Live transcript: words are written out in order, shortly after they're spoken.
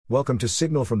Welcome to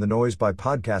Signal from the Noise by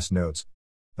Podcast Notes,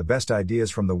 the best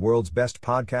ideas from the world's best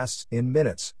podcasts in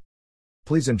minutes.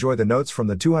 Please enjoy the notes from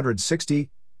the 260,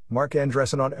 Marc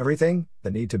Andreessen on everything, the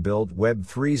need to build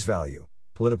Web3's value,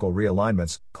 political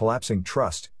realignments, collapsing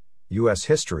trust, U.S.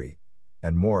 history,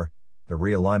 and more, the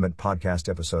Realignment podcast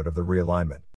episode of the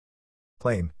Realignment.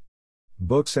 Claim.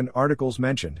 Books and articles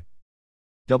mentioned.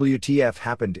 WTF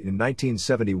happened in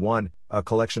 1971, a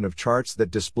collection of charts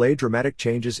that display dramatic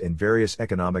changes in various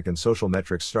economic and social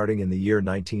metrics starting in the year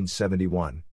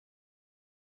 1971.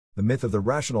 The Myth of the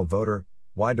Rational Voter,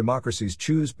 Why Democracies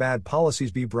Choose Bad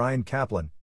Policies by Brian Kaplan.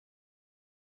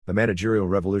 The Managerial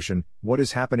Revolution, What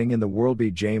is Happening in the World by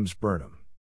James Burnham.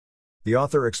 The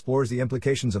author explores the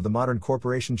implications of the modern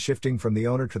corporation shifting from the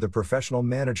owner to the professional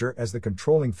manager as the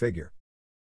controlling figure.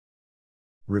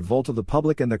 Revolt of the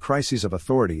Public and the Crises of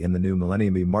Authority in the New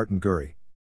Millennium by Martin Gurry.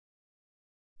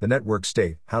 The Network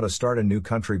State, How to Start a New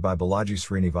Country by Balaji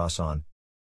Srinivasan.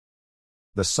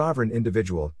 The Sovereign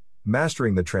Individual,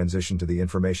 Mastering the Transition to the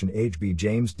Information Age by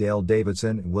James Dale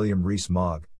Davidson and William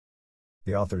Rees-Mogg.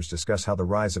 The authors discuss how the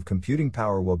rise of computing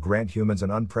power will grant humans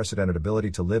an unprecedented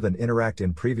ability to live and interact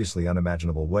in previously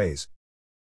unimaginable ways.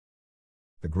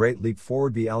 The Great Leap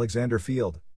Forward by Alexander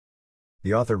Field.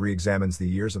 The author re-examines the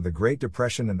years of the Great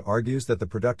Depression and argues that the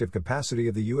productive capacity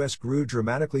of the U.S. grew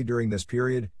dramatically during this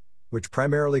period, which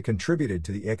primarily contributed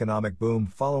to the economic boom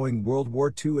following World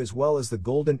War II as well as the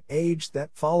Golden Age that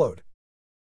followed.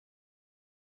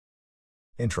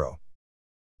 Intro.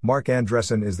 Marc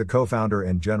Andreessen is the co-founder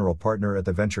and general partner at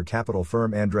the venture capital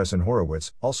firm Andreessen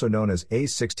Horowitz, also known as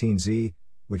A16Z,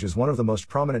 which is one of the most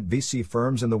prominent VC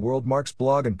firms in the world. Marc's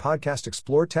blog and podcast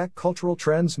explore tech, cultural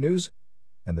trends, news,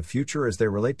 and the future as they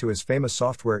relate to his famous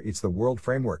Software Eats the World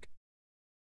framework.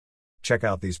 Check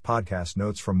out these podcast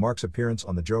notes from Marc's appearance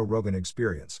on the Joe Rogan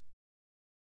Experience.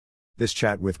 This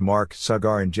chat with Marc,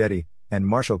 Sagarin Jetty, and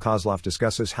Marshall Kozloff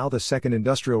discusses how the Second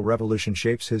Industrial Revolution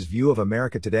shapes his view of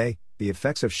America today, the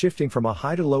effects of shifting from a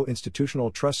high to low institutional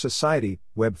trust society,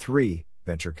 Web3,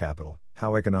 venture capital,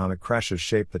 how economic crashes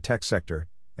shape the tech sector,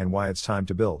 and why it's time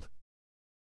to build.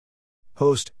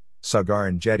 Host,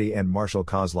 Sagarin Jetty and Marshall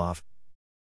Kozloff.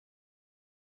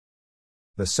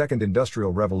 The Second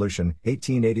Industrial Revolution,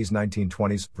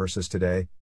 1880s-1920s versus today.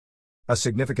 A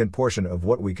significant portion of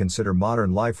what we consider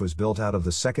modern life was built out of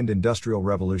the Second Industrial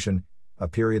Revolution, a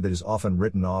period that is often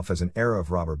written off as an era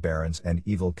of robber barons and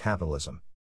evil capitalism.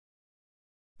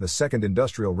 The Second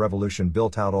Industrial Revolution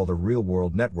built out all the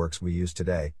real-world networks we use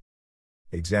today.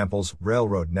 Examples: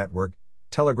 railroad network,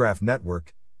 telegraph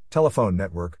network, telephone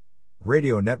network,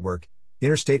 radio network,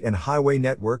 interstate and highway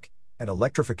network, and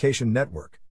electrification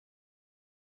network.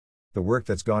 The work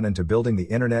that's gone into building the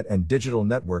internet and digital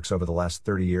networks over the last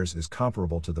 30 years is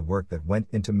comparable to the work that went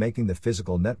into making the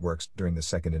physical networks during the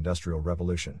Second Industrial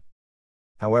Revolution.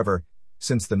 However,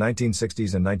 since the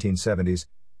 1960s and 1970s,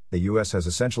 the U.S. has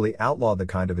essentially outlawed the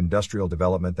kind of industrial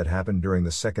development that happened during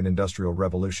the Second Industrial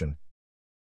Revolution.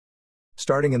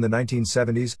 Starting in the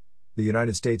 1970s, the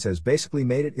United States has basically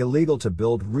made it illegal to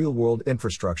build real-world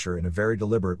infrastructure in a very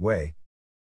deliberate way.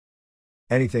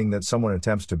 Anything that someone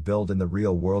attempts to build in the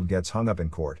real world gets hung up in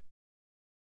court.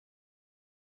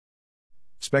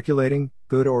 Speculating,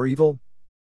 good or evil?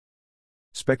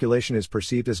 Speculation is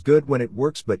perceived as good when it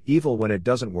works but evil when it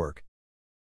doesn't work.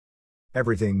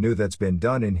 Everything new that's been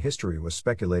done in history was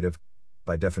speculative,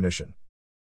 by definition.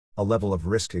 A level of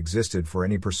risk existed for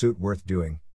any pursuit worth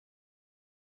doing.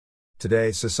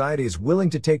 Today, society is willing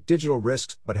to take digital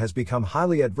risks but has become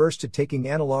highly adverse to taking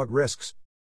analog risks.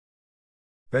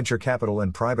 Venture capital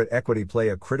and private equity play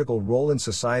a critical role in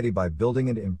society by building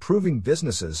and improving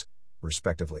businesses,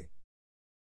 respectively.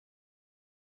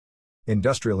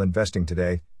 Industrial investing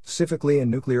today, specifically in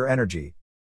nuclear energy.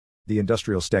 The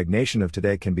industrial stagnation of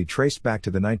today can be traced back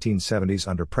to the 1970s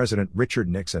under President Richard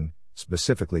Nixon,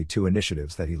 specifically two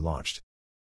initiatives that he launched.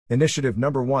 Initiative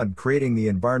number 1, creating the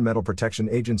Environmental Protection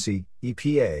Agency,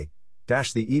 EPA.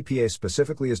 The EPA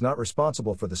specifically is not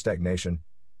responsible for the stagnation,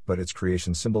 but its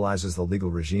creation symbolizes the legal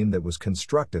regime that was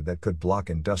constructed that could block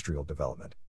industrial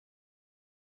development.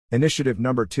 Initiative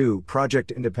number 2, Project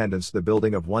Independence, the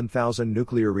building of 1,000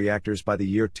 nuclear reactors by the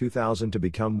year 2000 to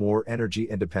become more energy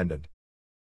independent.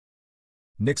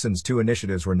 Nixon's two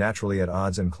initiatives were naturally at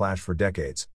odds and clashed for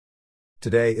decades.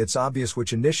 Today it's obvious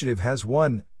which initiative has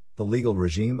won. The legal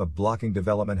regime of blocking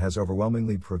development has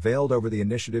overwhelmingly prevailed over the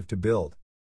initiative to build.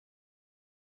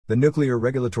 The Nuclear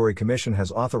Regulatory Commission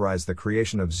has authorized the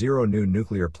creation of 0 new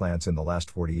nuclear plants in the last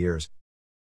 40 years.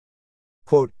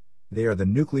 Quote, they are the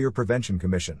Nuclear Prevention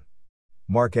Commission.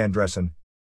 Marc Andreessen.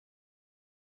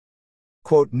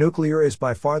 Quote, nuclear is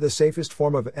by far the safest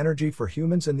form of energy for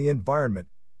humans and the environment.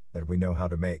 that we know how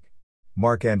to make.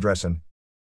 Marc Andreessen.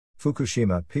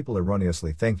 Fukushima, people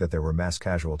erroneously think that there were mass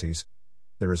casualties.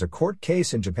 There is a court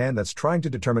case in Japan that's trying to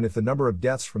determine if the number of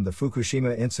deaths from the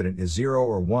Fukushima incident is 0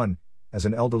 or 1, as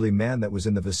an elderly man that was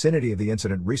in the vicinity of the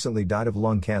incident recently died of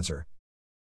lung cancer.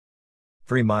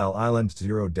 3 Mile Island,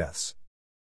 0 deaths.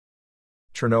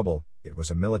 Chernobyl, it was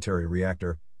a military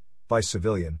reactor, by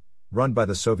civilian, run by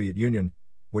the Soviet Union,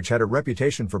 which had a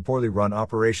reputation for poorly run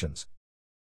operations.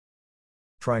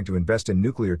 Trying to invest in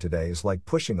nuclear today is like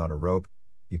pushing on a rope.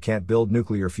 You can't build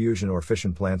nuclear fusion or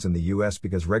fission plants in the US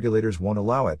because regulators won't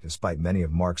allow it, despite many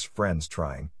of Marc's friends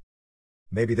trying.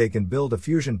 Maybe they can build a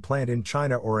fusion plant in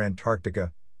China or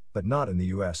Antarctica, but not in the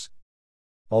US.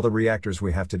 All the reactors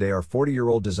we have today are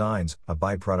 40-year-old designs, a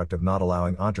byproduct of not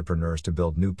allowing entrepreneurs to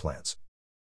build new plants.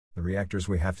 The reactors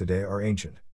we have today are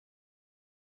ancient.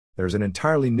 There's an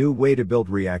entirely new way to build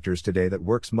reactors today that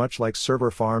works much like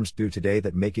server farms do today,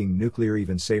 that making nuclear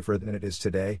even safer than it is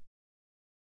today.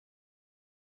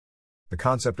 The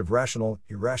concept of rational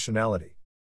irrationality.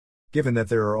 Given that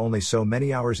there are only so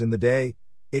many hours in the day,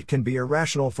 it can be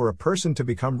irrational for a person to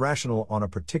become rational on a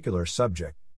particular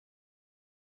subject.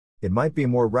 It might be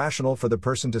more rational for the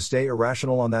person to stay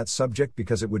irrational on that subject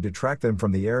because it would detract them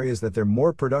from the areas that they're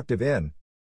more productive in.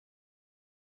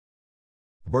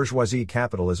 Bourgeoisie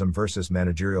capitalism versus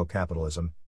managerial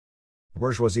capitalism.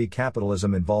 Bourgeoisie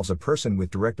capitalism involves a person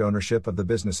with direct ownership of the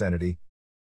business entity.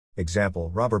 Example: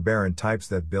 robber baron types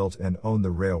that built and own the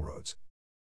railroads.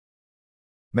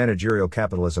 Managerial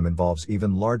capitalism involves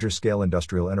even larger scale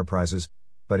industrial enterprises,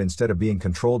 but instead of being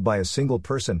controlled by a single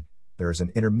person, there is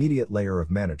an intermediate layer of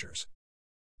managers.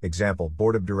 Example: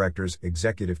 board of directors,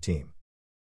 executive team.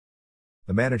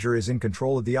 The manager is in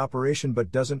control of the operation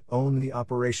but doesn't own the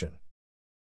operation.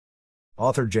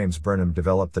 Author James Burnham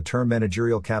developed the term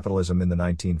managerial capitalism in the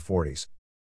 1940s.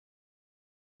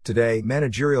 Today,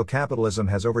 managerial capitalism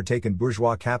has overtaken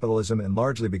bourgeois capitalism and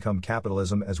largely become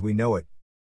capitalism as we know it.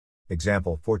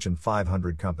 Example: Fortune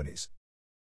 500 companies.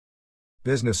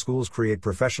 Business schools create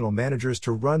professional managers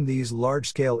to run these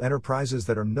large-scale enterprises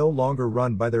that are no longer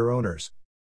run by their owners.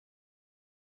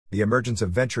 The emergence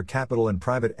of venture capital and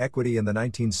private equity in the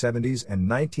 1970s and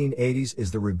 1980s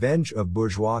is the revenge of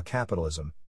bourgeois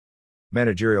capitalism.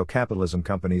 Managerial capitalism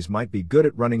companies might be good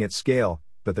at running at scale,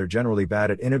 but they're generally bad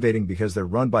at innovating because they're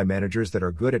run by managers that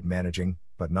are good at managing,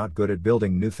 but not good at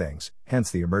building new things,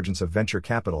 hence the emergence of venture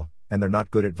capital, and they're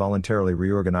not good at voluntarily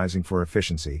reorganizing for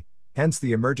efficiency, hence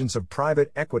the emergence of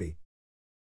private equity.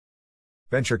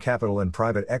 Venture capital and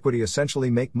private equity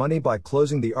essentially make money by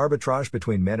closing the arbitrage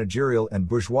between managerial and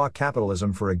bourgeois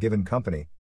capitalism for a given company.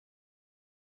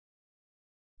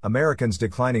 Americans'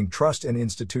 declining trust in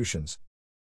institutions.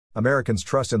 Americans'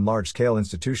 trust in large-scale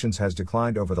institutions has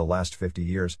declined over the last 50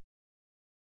 years.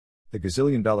 The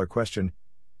gazillion-dollar question: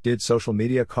 did social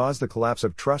media cause the collapse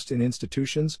of trust in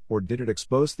institutions, or did it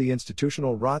expose the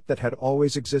institutional rot that had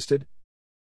always existed?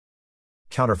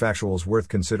 Counterfactuals worth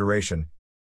consideration.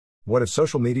 What if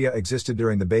social media existed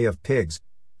during the Bay of Pigs,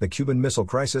 the Cuban Missile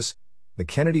Crisis, the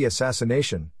Kennedy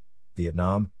assassination,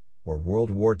 Vietnam, or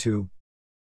World War II?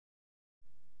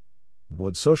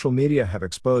 Would social media have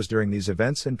exposed during these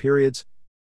events and periods?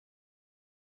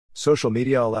 Social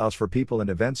media allows for people and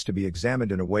events to be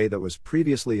examined in a way that was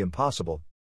previously impossible.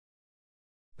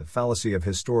 The fallacy of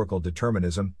historical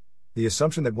determinism, the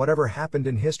assumption that whatever happened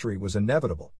in history was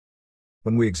inevitable.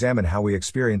 When we examine how we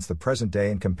experience the present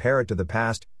day and compare it to the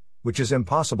past, which is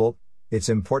impossible, it's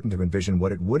important to envision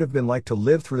what it would have been like to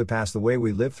live through the past the way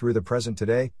we live through the present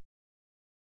today.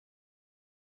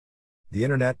 The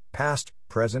Internet, past,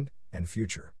 present, and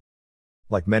future.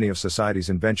 Like many of society's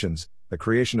inventions, the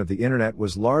creation of the Internet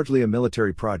was largely a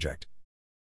military project.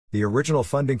 The original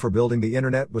funding for building the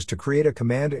Internet was to create a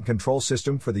command and control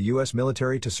system for the US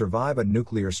military to survive a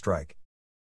nuclear strike.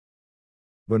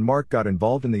 When Marc got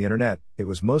involved in the Internet, it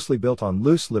was mostly built on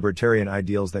loose libertarian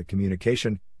ideals that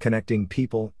communication, connecting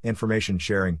people, information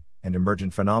sharing, and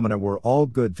emergent phenomena were all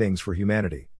good things for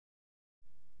humanity.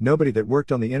 Nobody that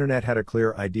worked on the Internet had a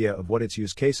clear idea of what its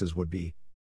use cases would be.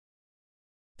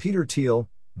 Peter Thiel,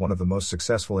 one of the most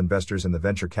successful investors in the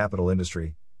venture capital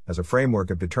industry, has a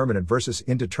framework of determinate versus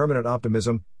indeterminate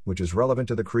optimism, which is relevant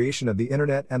to the creation of the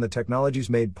Internet and the technologies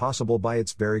made possible by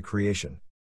its very creation.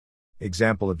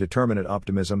 Example of determinate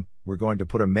optimism: we're going to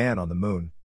put a man on the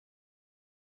moon.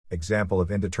 Example of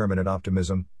indeterminate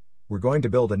optimism: we're going to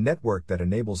build a network that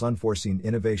enables unforeseen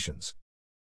innovations.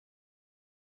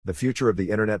 The future of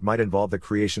the Internet might involve the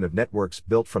creation of networks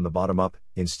built from the bottom up,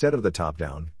 instead of the top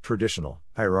down, traditional,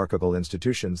 hierarchical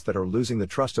institutions that are losing the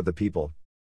trust of the people.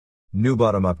 New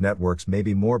bottom-up networks may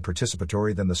be more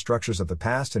participatory than the structures of the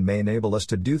past and may enable us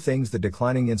to do things that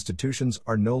declining institutions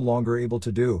are no longer able to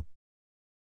do.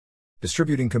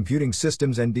 Distributing computing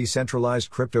systems and decentralized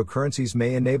cryptocurrencies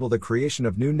may enable the creation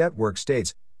of new network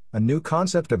states, a new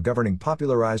concept of governing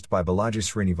popularized by Balaji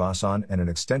Srinivasan and an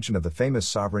extension of the famous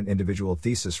sovereign individual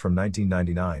thesis from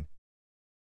 1999.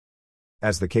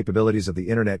 As the capabilities of the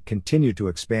Internet continue to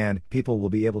expand, people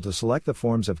will be able to select the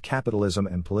forms of capitalism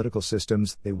and political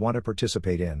systems they want to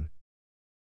participate in.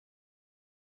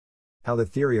 How the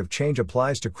theory of change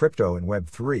applies to crypto and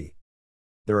Web3.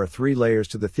 There are 3 layers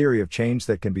to the theory of change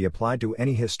that can be applied to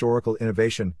any historical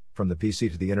innovation, from the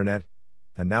PC to the Internet,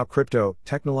 and now crypto: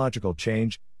 technological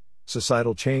change,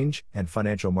 societal change, and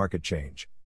financial market change.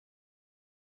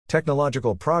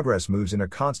 Technological progress moves in a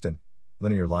constant,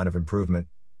 linear line of improvement,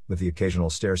 with the occasional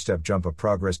stair-step jump of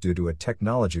progress due to a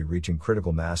technology reaching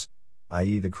critical mass,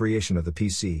 i.e. the creation of the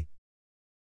PC.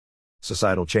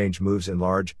 Societal change moves in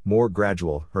large, more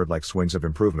gradual, herd-like swings of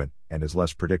improvement, and is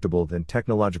less predictable than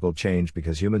technological change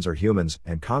because humans are humans,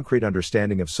 and concrete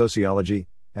understanding of sociology,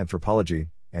 anthropology,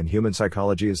 and human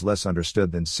psychology is less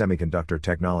understood than semiconductor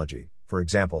technology. For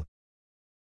example,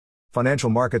 financial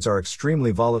markets are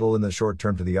extremely volatile in the short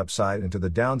term to the upside and to the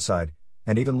downside,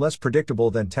 and even less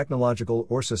predictable than technological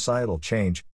or societal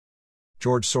change.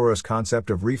 George Soros'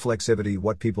 concept of reflexivity: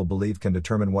 what people believe can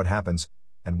determine what happens,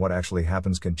 and what actually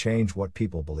happens can change what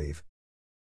people believe.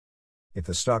 If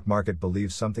the stock market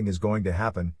believes something is going to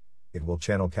happen, it will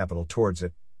channel capital towards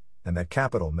it, and that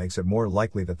capital makes it more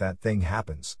likely that that thing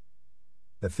happens.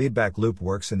 The feedback loop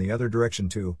works in the other direction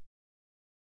too.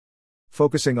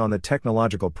 Focusing on the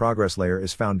technological progress layer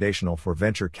is foundational for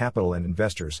venture capital and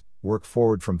investors. Work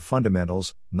forward from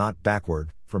fundamentals, not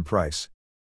backward from price.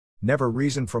 Never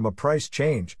reason from a price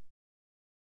change.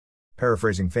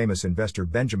 Paraphrasing famous investor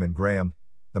Benjamin Graham,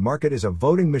 the market is a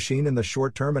voting machine in the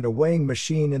short term and a weighing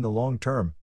machine in the long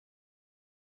term.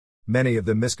 Many of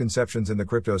the misconceptions in the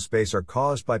crypto space are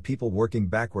caused by people working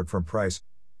backward from price,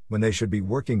 when they should be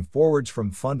working forwards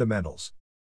from fundamentals.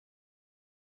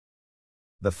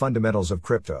 The fundamentals of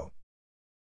crypto.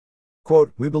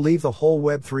 Quote, "We believe the whole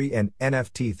Web3 and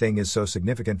NFT thing is so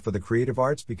significant for the creative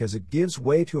arts because it gives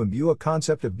way to imbue a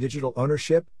concept of digital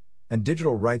ownership and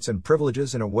digital rights and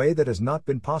privileges in a way that has not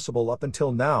been possible up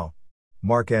until now."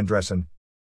 Marc Andreessen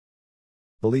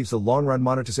believes the long-run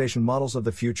monetization models of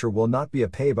the future will not be a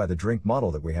pay-by-the-drink model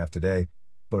that we have today,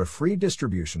 but a free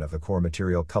distribution of the core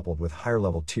material coupled with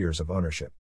higher-level tiers of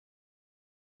ownership.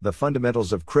 The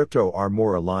fundamentals of crypto are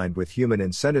more aligned with human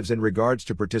incentives in regards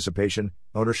to participation,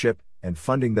 ownership, and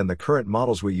funding than the current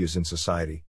models we use in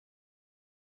society.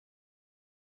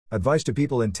 Advice to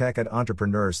people in tech and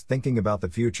entrepreneurs thinking about the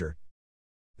future.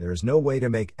 There is no way to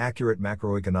make accurate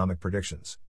macroeconomic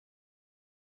predictions.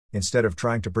 Instead of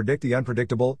trying to predict the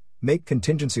unpredictable, make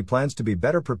contingency plans to be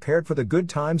better prepared for the good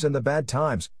times and the bad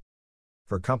times.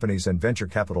 For companies and venture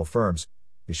capital firms,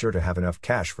 be sure to have enough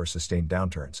cash for sustained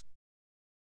downturns.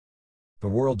 The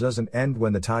world doesn't end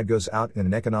when the tide goes out in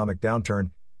an economic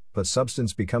downturn, but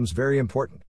substance becomes very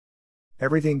important.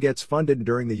 Everything gets funded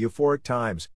during the euphoric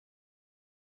times.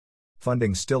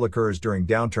 Funding still occurs during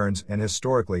downturns, and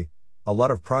historically, a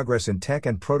lot of progress in tech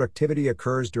and productivity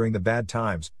occurs during the bad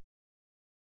times.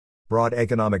 Broad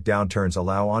economic downturns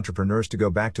allow entrepreneurs to go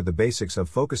back to the basics of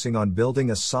focusing on building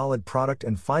a solid product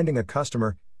and finding a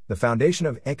customer, the foundation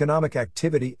of economic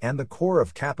activity and the core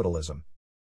of capitalism.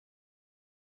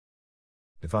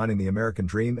 Defining the American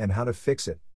dream and how to fix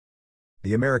it.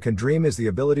 The American dream is the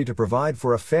ability to provide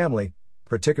for a family,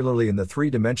 particularly in the 3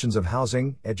 dimensions of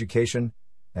housing, education,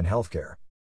 and healthcare.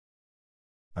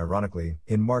 Ironically,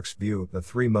 in Marc's view, the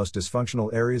 3 most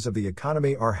dysfunctional areas of the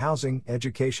economy are housing,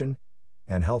 education,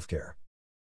 and healthcare.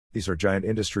 These are giant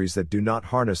industries that do not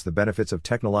harness the benefits of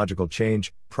technological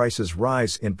change. Prices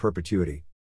rise in perpetuity.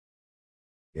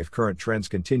 If current trends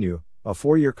continue, a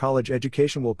 4-year college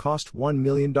education will cost $1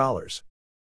 million.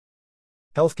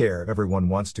 Healthcare everyone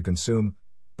wants to consume,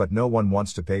 but no one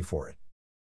wants to pay for it.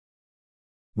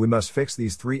 We must fix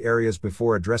these 3 areas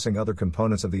before addressing other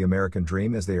components of the American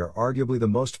dream, as they are arguably the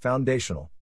most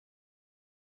foundational.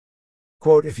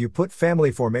 Quote, "If you put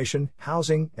family formation,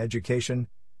 housing, education,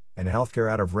 and healthcare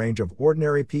out of range of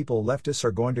ordinary people, leftists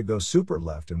are going to go super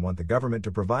left and want the government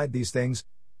to provide these things,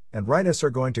 and rightists are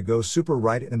going to go super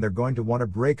right and they're going to want to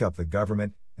break up the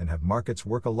government and have markets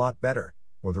work a lot better.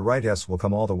 Or the rightists will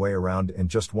come all the way around and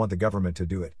just want the government to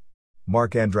do it."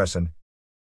 Marc Andreessen.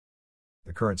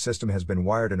 The current system has been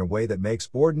wired in a way that makes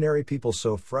ordinary people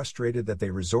so frustrated that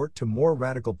they resort to more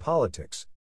radical politics.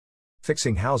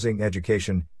 Fixing housing,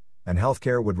 education, and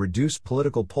healthcare would reduce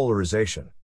political polarization.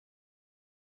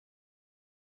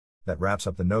 That wraps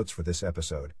up the notes for this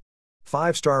episode.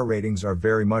 5-star ratings are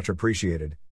very much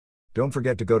appreciated. Don't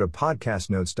forget to go to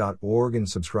podcastnotes.org and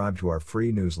subscribe to our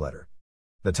free newsletter.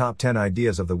 The top 10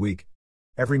 ideas of the week.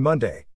 Every Monday.